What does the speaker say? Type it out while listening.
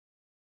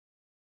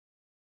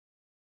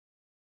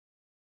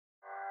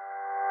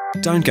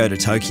Don't go to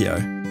Tokyo.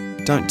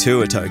 Don't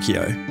tour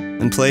Tokyo.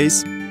 And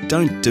please,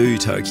 don't do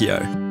Tokyo.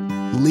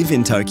 Live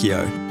in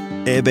Tokyo.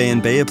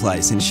 Airbnb a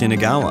place in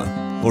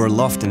Shinagawa or a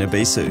loft in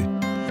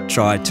Ibisu.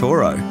 Try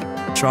Toro.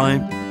 Try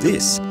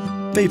this.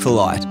 Be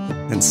polite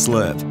and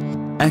slurp.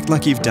 Act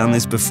like you've done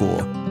this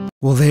before.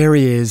 Well, there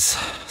he is.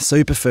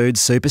 Superfood,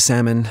 super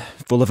salmon,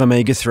 full of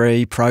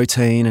omega-3,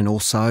 protein and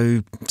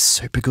also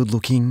super good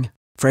looking.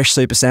 Fresh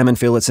super salmon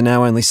fillets are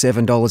now only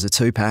 $7 a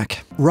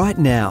 2-pack. Right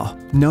now,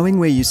 knowing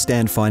where you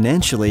stand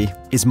financially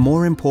is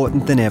more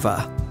important than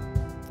ever.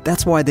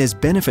 That's why there's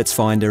Benefits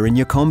Finder in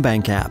your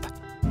CommBank app.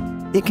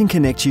 It can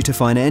connect you to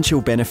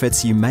financial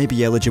benefits you may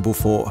be eligible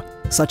for,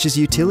 such as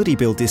utility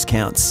bill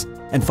discounts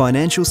and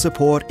financial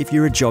support if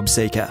you're a job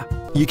seeker.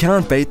 You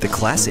can't beat the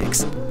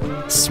classics.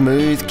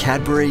 Smooth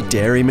Cadbury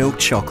Dairy Milk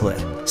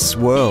chocolate,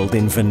 swirled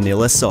in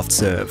vanilla soft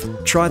serve.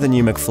 Try the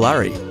new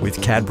McFlurry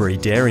with Cadbury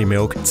Dairy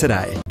Milk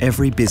today.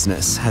 Every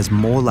business has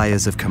more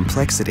layers of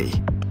complexity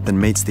than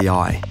meets the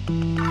eye.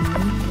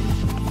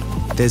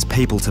 There's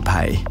people to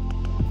pay,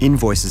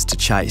 invoices to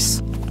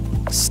chase,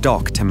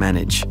 stock to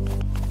manage,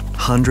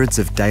 hundreds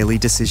of daily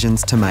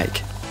decisions to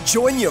make.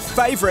 Join your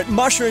favourite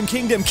Mushroom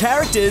Kingdom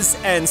characters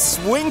and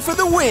swing for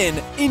the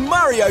win in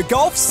Mario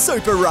Golf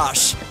Super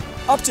Rush.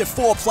 Up to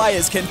 4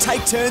 players can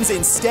take turns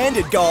in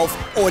standard golf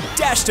or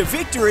dash to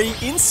victory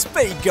in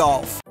speed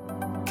golf.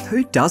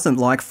 Who doesn't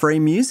like free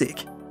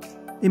music?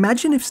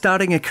 Imagine if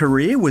starting a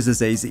career was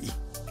as easy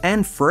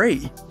and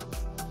free.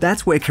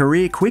 That's where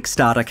Career Quick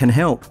Starter can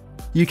help.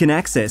 You can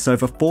access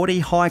over 40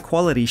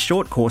 high-quality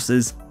short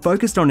courses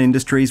focused on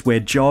industries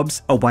where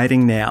jobs are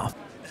waiting now.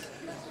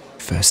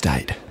 First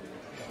aid.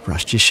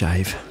 Brushed your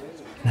shave.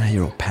 Now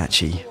you're all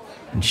patchy,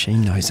 and she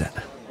knows it.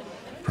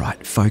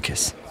 Right,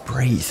 focus.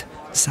 Breathe.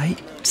 Say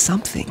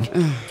something.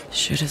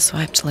 Should have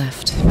swiped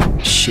left.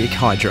 Chic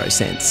Hydro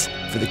Sense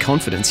for the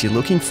confidence you're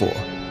looking for.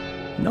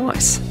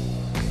 Nice.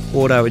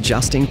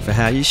 Auto-adjusting for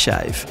how you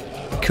shave.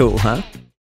 Cool, huh?